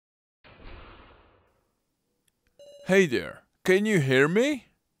Hey there, can you hear me?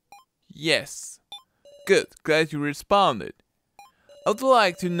 Yes. Good, glad you responded. I'd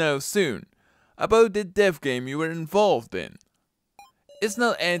like to know soon about the dev game you were involved in. It's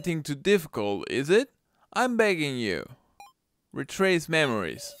not anything too difficult, is it? I'm begging you. Retrace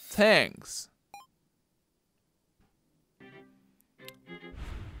memories. Thanks.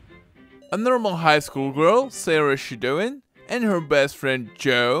 A normal high school girl, Sarah Shidoin, and her best friend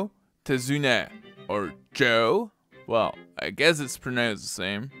Joe, Tazuna, or Joe. Well, I guess it's pronounced the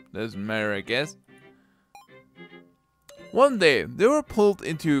same. Doesn't matter, I guess. One day, they were pulled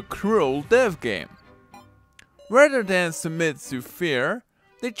into a cruel dev game. Rather than submit to fear,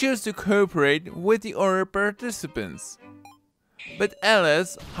 they chose to cooperate with the other participants. But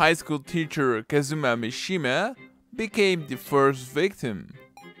Alice, high school teacher Kazuma Mishima, became the first victim.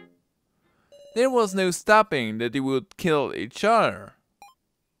 There was no stopping that they would kill each other.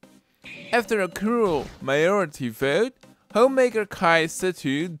 After a cruel majority vote, homemaker Kai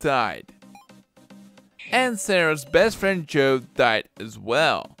Setu died. And Sarah's best friend Joe died as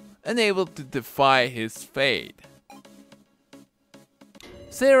well, unable to defy his fate.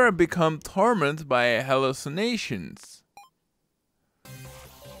 Sarah became tormented by hallucinations.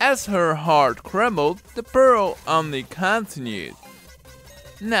 As her heart crumbled, the pearl only continued.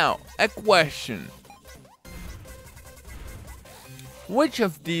 Now, a question. Which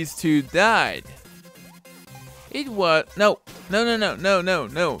of these two died? It was... No.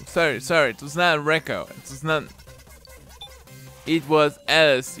 Sorry, it was not Reko. It was not... It was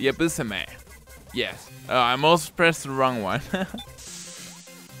Alice Yabusame. Yes. Oh, I almost pressed the wrong one.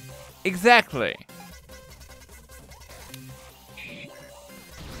 Exactly.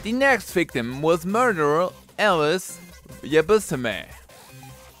 The next victim was murderer Alice Yabusame.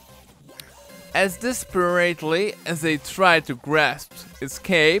 As desperately as they tried to grasp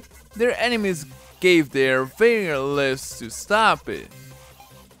escape, their enemies gave their very lives to stop it.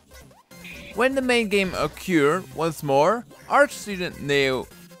 When the main game occurred once more, art student Neo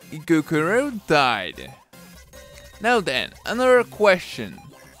Igukuro died. Now then, another question.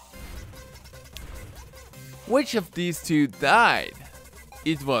 Which of these two died?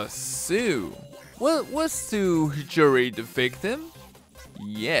 It was Sue. Well, was Sue Hijori the victim?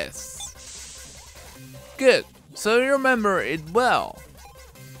 Yes. Good, so you remember it well.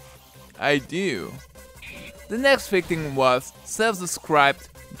 I do. The next victim was self-described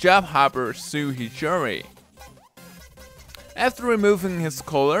job hopper Sue Hijori. After removing his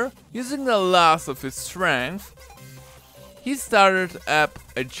collar, using the loss of his strength, he started up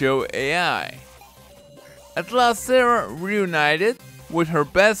a Joe AI. At last, Sarah reunited with her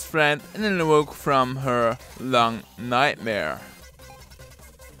best friend and awoke from her long nightmare.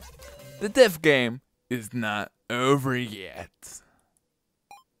 The dev game is not over yet.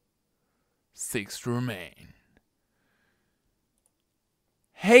 6 remain.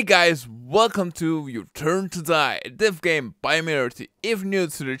 Hey guys, welcome to Your Turn to Die, a dev game by Minority. If new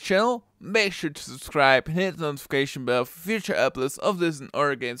to the channel, make sure to subscribe and hit the notification bell for future uploads of this and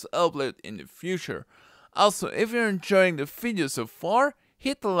other games uploaded in the future. Also, if you're enjoying the video so far,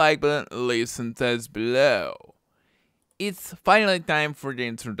 hit the like button and leave some comments below. It's finally time for the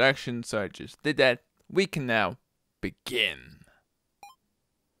introduction, so I just did that. We can now begin.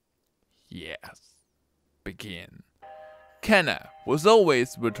 Yes, begin. Kana was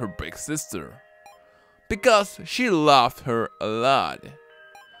always with her big sister, because she loved her a lot.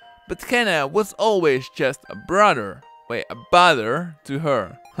 But Kana was always just a bother to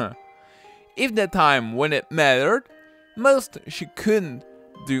her. If the time when it mattered most, she couldn't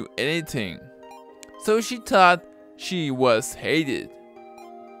do anything. So she thought she was hated.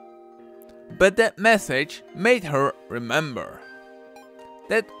 But that message made her remember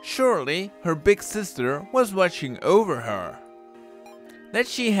that surely her big sister was watching over her. That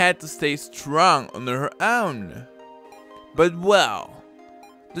she had to stay strong on her own. But well,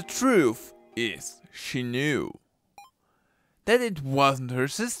 the truth is she knew that it wasn't her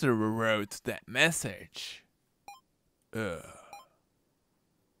sister who wrote that message.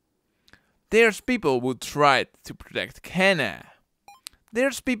 There's people who tried to protect Kana.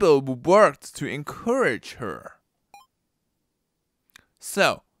 There's people who worked to encourage her.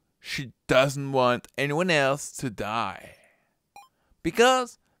 So, she doesn't want anyone else to die.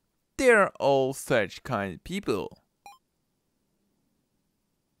 Because they're all such kind people.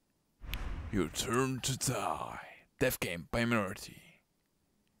 Your Turn to Die. Dev game by Minority.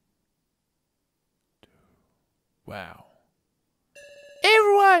 Wow.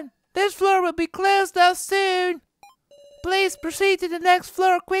 Everyone! This floor will be closed out soon! Please proceed to the next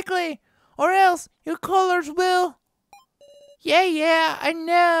floor quickly, or else your colors will... Yeah, I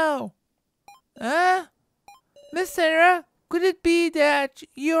know. Huh? Miss Sarah, could it be that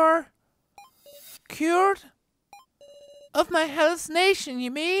you're cured of my hallucination,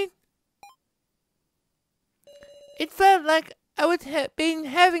 you mean? It felt like I would have been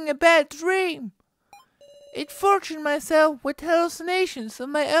having a bad dream. It fortuned myself with hallucinations of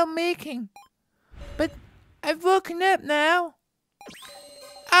my own making. But I've woken up now.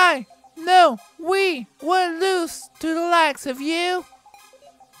 We won't lose to the likes of you.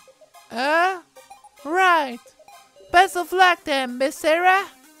 Right. Best of luck then, Miss Sarah.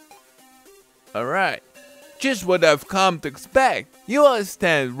 Alright. Just what I've come to expect. You will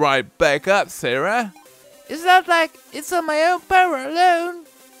stand right back up, Sarah. It's not like it's on my own power alone.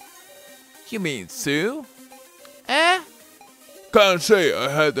 You mean Sue? Can't say I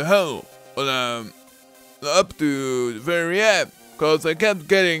had the handle on up to the very end, cause I kept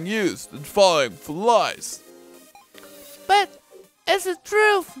getting used and falling for lies. But it's the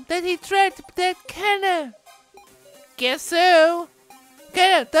truth that he tried to protect Kenna. Guess so.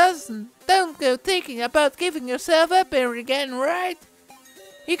 Kenna don't go thinking about giving yourself up ever again, right?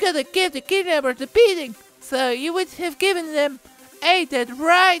 You gotta give the kidnappers a beating, so you would have given them that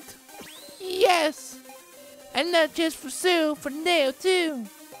right? Yes. And not just for Sue, for Neo too.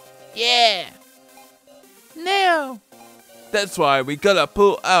 Yeah. Neo. That's why we gotta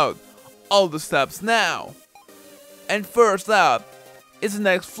pull out all the stops now. And first up is the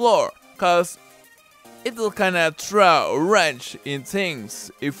next floor, cause it'll kinda throw a wrench in things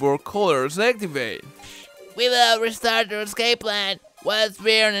if our colors activate. We will restart the escape plan once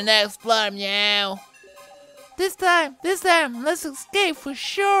we're on the next floor, meow. This time, let's escape for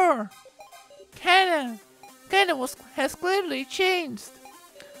sure. Kenna has clearly changed.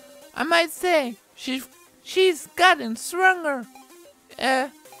 I might say she's gotten stronger.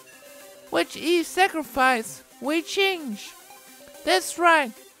 With each sacrifice, we change. That's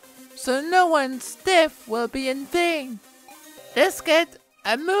right. So no one's death will be in vain. Let's get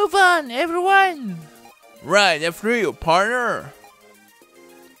a move on, everyone. Right after you, partner.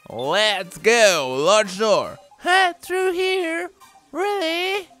 Let's go, large door. Through here?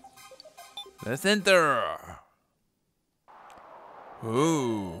 Really? Let's enter.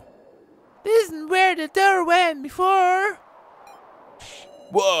 Ooh. This isn't where the door went before.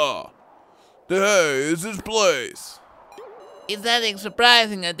 Whoa. The hell is this place? It's nothing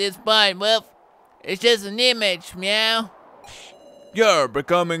surprising at this point, Wolf. It's just an image, meow. You're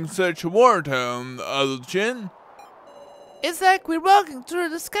becoming such a war-town, Chin. It's like we're walking through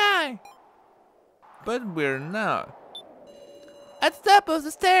the sky. But we're not. At the top of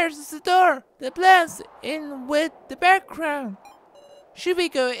the stairs is a door that blends in with the background. Should we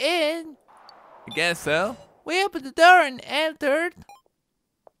go in? I guess so. We opened the door and entered.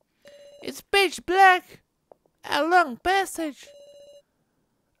 It's pitch black. A long passage.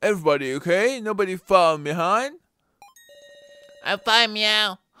 Everybody okay? Nobody falling behind? I'm fine,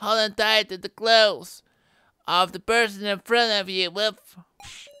 meow. Hold on tight to the clothes of the person in front of you, Wolf.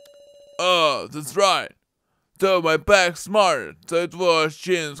 Oh, that's right. Though my back smarted, so it was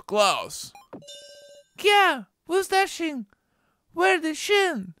Jin's claws. Yeah, who's dashing? Where the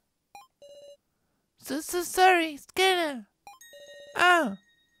shin? So sorry, Scanner.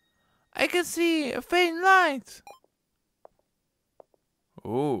 I can see a faint light.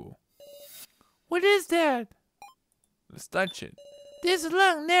 Ooh. What is that? Let's touch it. This is a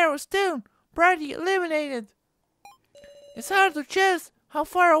long, narrow stone, brightly illuminated. It's hard to judge how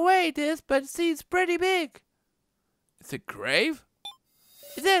far away it is, but it seems pretty big. It's a grave?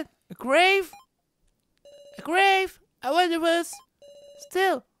 Is it a grave? A grave? I wonder what's...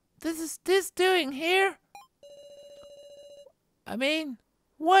 Still, this doing here? I mean,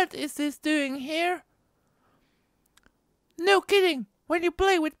 what is this doing here? No kidding. When you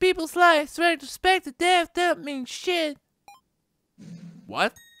play with people's lives, trying to respect the death don't mean shit.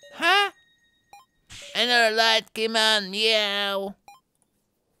 What? Huh? Another light came on, meow.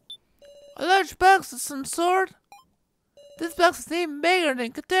 A large box of some sort? This box is even bigger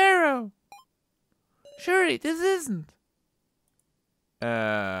than Katero. Surely this isn't.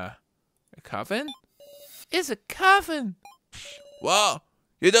 A coffin? It's a coffin. Wow,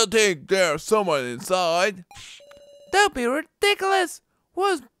 you don't think there's someone inside? Don't be ridiculous.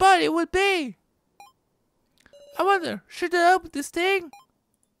 Whose body would be? I wonder, should I open this thing?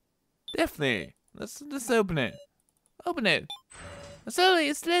 Definitely. Let's open it. Open it. Suddenly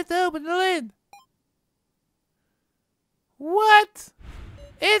it's let to open the lid. What?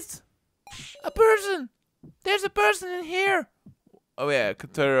 It's a person. There's a person in here. Oh yeah,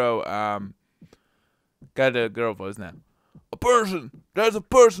 Katero, got a girl voice now. A person! There's a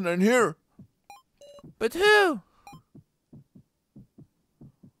person in here! But who?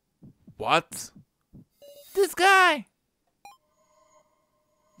 What? This guy!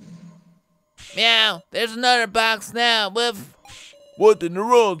 Meow, there's another box now with... What in the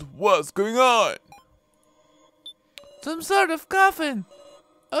world? What's going on? some sort of coffin.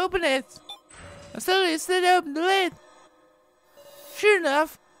 Open it. I suddenly slid open the lid. Sure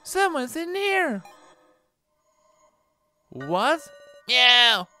enough, someone's in here. What?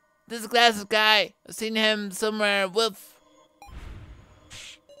 Meow! This glasses guy. I've seen him somewhere with...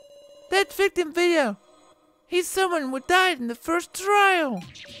 that victim video. He's someone who died in the first trial.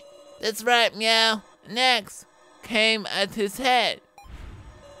 That's right, Meow. An axe came at his head.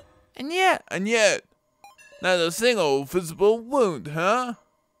 And yet, not a single visible wound, huh?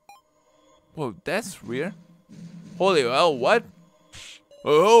 Whoa, that's weird. Holy hell, what? A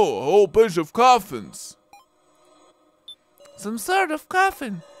whole bunch of coffins. Some sort of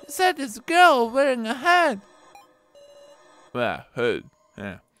coffin. It said this girl wearing a hat. Hood.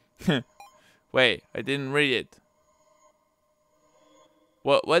 Yeah. Wait, I didn't read it.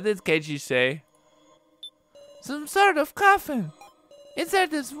 What did Keiji say? Some sort of coffin. It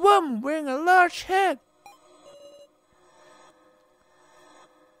said this woman wearing a large hat.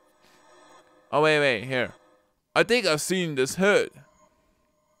 Oh wait, here. I think I've seen this hood.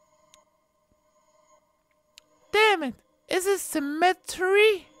 Damn it! Is this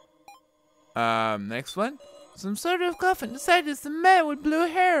cemetery? Next one. Some sort of coffin. Inside is a man with blue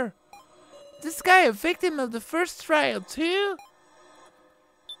hair. This guy a victim of the first trial too?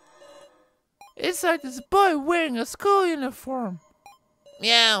 Inside is a boy wearing a school uniform.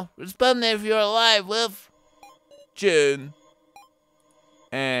 Meow, respond if you're alive, Wolf. June.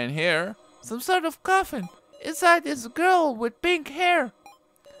 And here. Some sort of coffin. Inside is a girl with pink hair.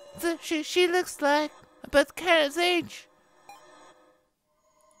 She looks like about Kara's age.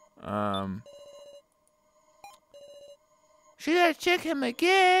 Should I check him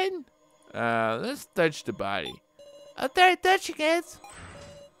again? Let's touch the body. I'll try touching it.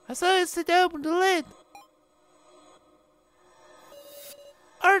 I saw it sit open the lid.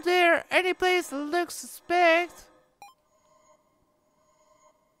 Are there any places that look suspect?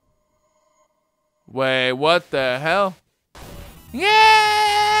 Wait, what the hell?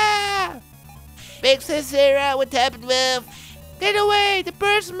 Yeah! Big sis Sarah, what happened with? Get away! The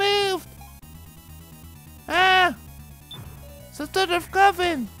person moved! Ah! Some sort of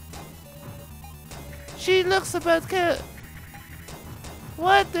coffin! She looks about killed.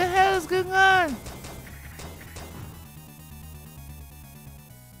 What the hell is going on?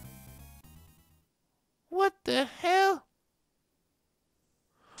 What the hell?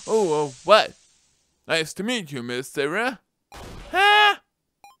 Oh, what? Nice to meet you, Miss Sarah. Huh?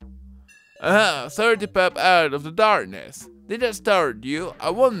 Sorry to pop out of the darkness. Did I start you? I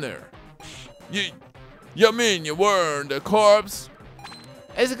wonder. You mean you weren't a corpse?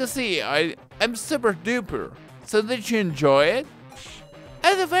 As you can see, I'm super duper. So did you enjoy it?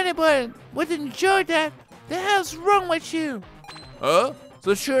 As if anybody would enjoy that, the hell's wrong with you? Huh?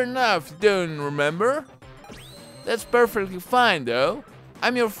 So sure enough, you don't remember? That's perfectly fine though.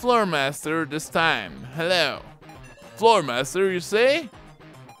 I'm your floor master this time. Hello. Floor master, you say?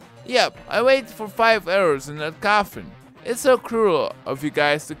 Yep, I waited for 5 hours in that coffin. It's so cruel of you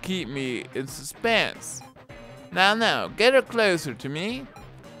guys to keep me in suspense. Now, get her closer to me.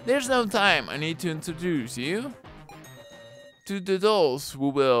 There's no time. I need to introduce you to the dolls who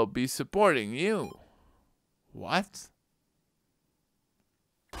will be supporting you. What?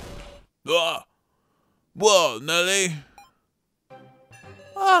 Whoa, Nelly.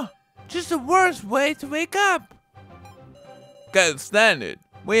 Oh, just the worst way to wake up. Can't stand it.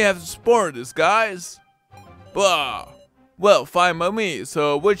 We have to support this, guys. Bah. Well, fine by me.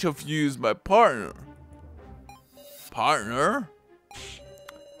 So which of you is my partner? Partner?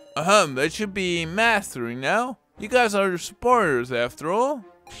 That should be mastering now. You guys are the supporters after all.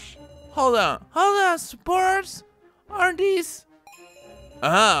 Hold on, supporters? Aren't these?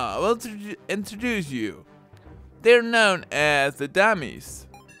 I will introduce you. They're known as the dummies.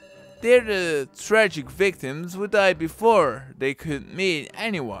 They're the tragic victims who died before they could meet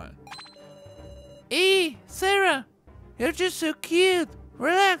anyone. Sarah, you're just so cute.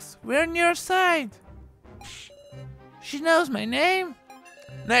 Relax, we're on your side. She knows my name?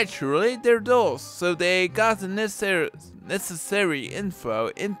 Naturally, they're dolls, so they got the necessary info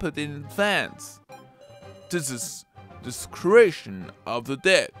input in advance. This is the creation of the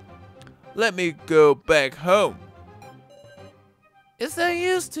dead. Let me go back home. It's no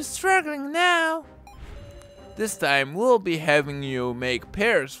use to struggling now. This time we'll be having you make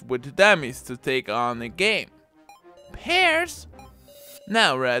pairs with the dummies to take on the game. Pairs?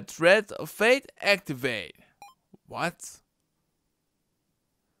 Now Red Thread of Fate activate. What?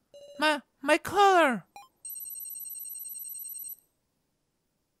 My color.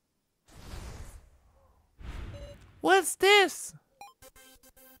 What's this?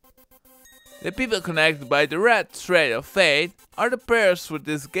 The people connected by the red thread of fate are the players for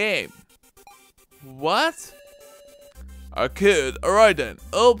this game. What? I could, alright then,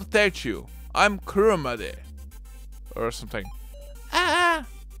 I'll protect you. I'm Kurumade. Or something. Ah!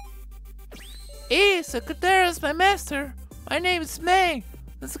 So Kotara's my master. My name is May.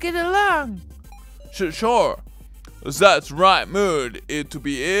 Let's get along. Sure. Is that the right mood to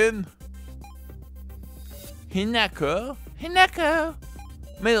be in? Hinako?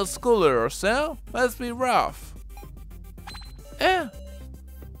 Middle schooler or so? Must be rough.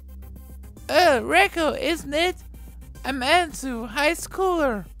 Reiko, isn't it? I'm Ansu, high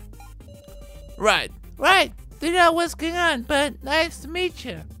schooler. Right. Don't know what's going on, but nice to meet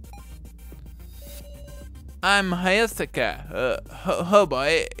you. I'm Hayasaka,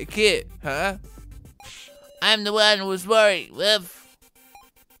 hobo, kid, huh? I'm the one who was worried with...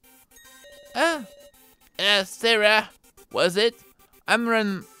 Sarah, was it? I'm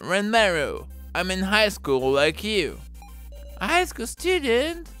Renmaru. I'm in high school like you. A high school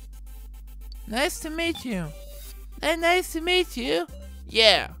student? Nice to meet you. Nice to meet you.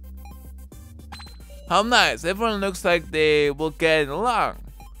 Yeah. How nice, everyone looks like they will get along.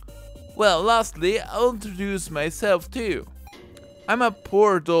 Well, lastly, I'll introduce myself too. I'm a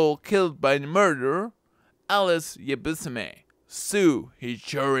poor doll killed by the murderer, Alice Yabusame, Sue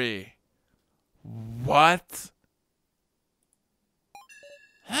Hichori. What?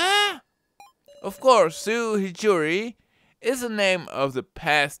 Huh? Of course, Sue Hichori is the name of the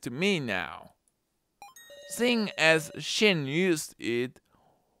past to me now. Seeing as Shin used it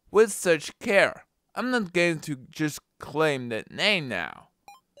with such care, I'm not going to just claim that name now.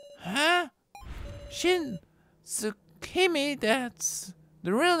 Huh? Shin Tsukimi, that's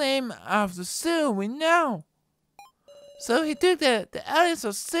the real name of the Sue we know. So he took the alias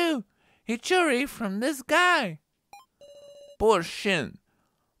of Sue Hichori from this guy. Poor Shin.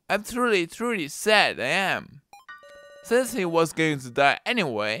 I'm truly sad I am. Since he was going to die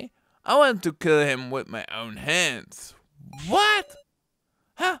anyway, I wanted to kill him with my own hands. What?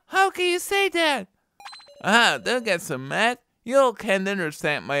 How can you say that? Don't get so mad. You all can't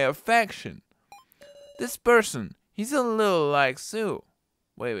understand my affection. This person, he's a little like Sue.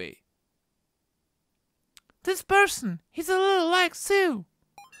 Wait. This person, he's a little like Sue.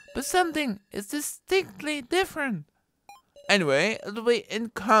 But something is distinctly different. Anyway, it'll be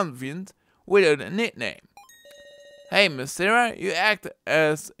inconvenient without a nickname. Hey, Miss Sarah, you act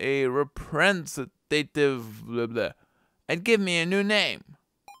as a representative blah blah, and give me a new name.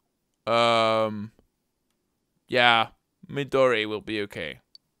 Yeah, Midori will be okay.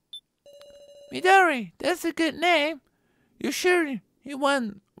 Midori, that's a good name. You sure you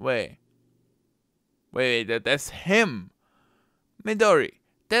want... Wait, that's him. Midori,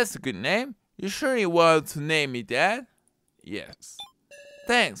 that's a good name. You sure you want to name me that? Yes.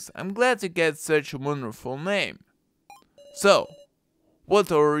 Thanks, I'm glad to get such a wonderful name. So,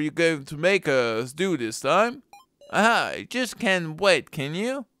 what are you going to make us do this time? You just can't wait, can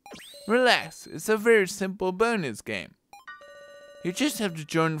you? Relax, it's a very simple bonus game. You just have to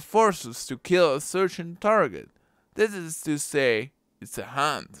join forces to kill a certain target. That is to say, it's a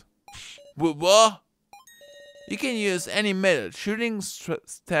hunt. What? You can use any method, shooting,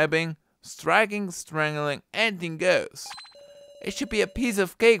 stabbing, striking, strangling, anything goes. It should be a piece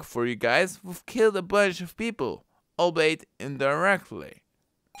of cake for you guys. We've killed a bunch of people, albeit indirectly.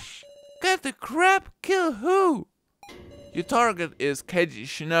 Got the crap? Kill who? Your target is Keiji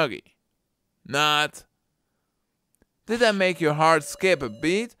Shinogi. Not. Did I make your heart skip a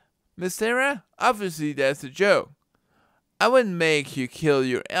beat, Miss Sarah? Obviously that's a joke. I wouldn't make you kill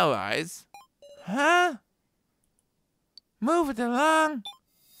your allies. Huh? Move it along.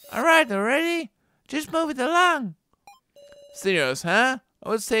 Alright already. Just move it along. Serious, huh? I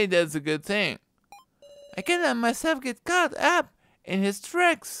would say that's a good thing. I can't let myself get caught up in his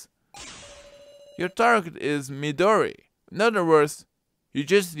tricks. Your target is Midori. In other words, you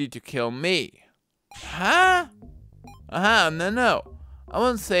just need to kill me. Huh? No. I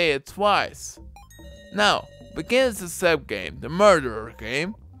won't say it twice. Now, begins the sub-game, the murderer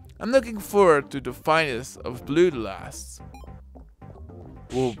game. I'm looking forward to the finest of bloodlusts.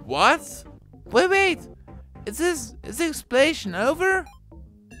 Well, what? Wait. Is the explanation over?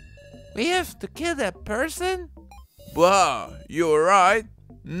 We have to kill that person? Wow, you're right.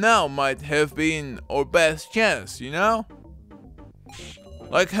 Now might have been our best chance, you know?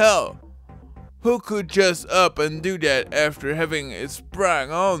 Like hell. Who could just up and do that after having it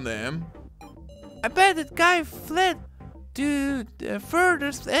sprung on them? I bet that guy fled to the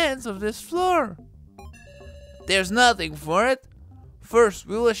furthest ends of this floor. There's nothing for it. First,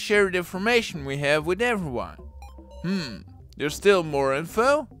 we will share the information we have with everyone. There's still more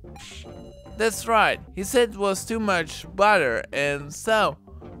info? That's right, he said it was too much butter, and so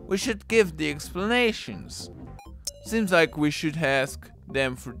we should give the explanations. Seems like we should ask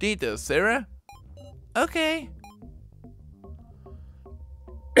them for details, Sarah. Okay.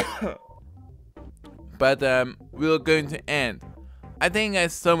 But we're going to end. I thank you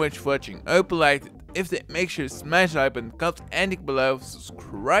guys so much for watching. I hope you liked it. If they make sure to smash the like button, comment anything below,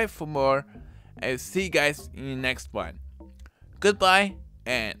 subscribe for more, and see you guys in the next one. Goodbye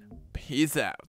and peace out.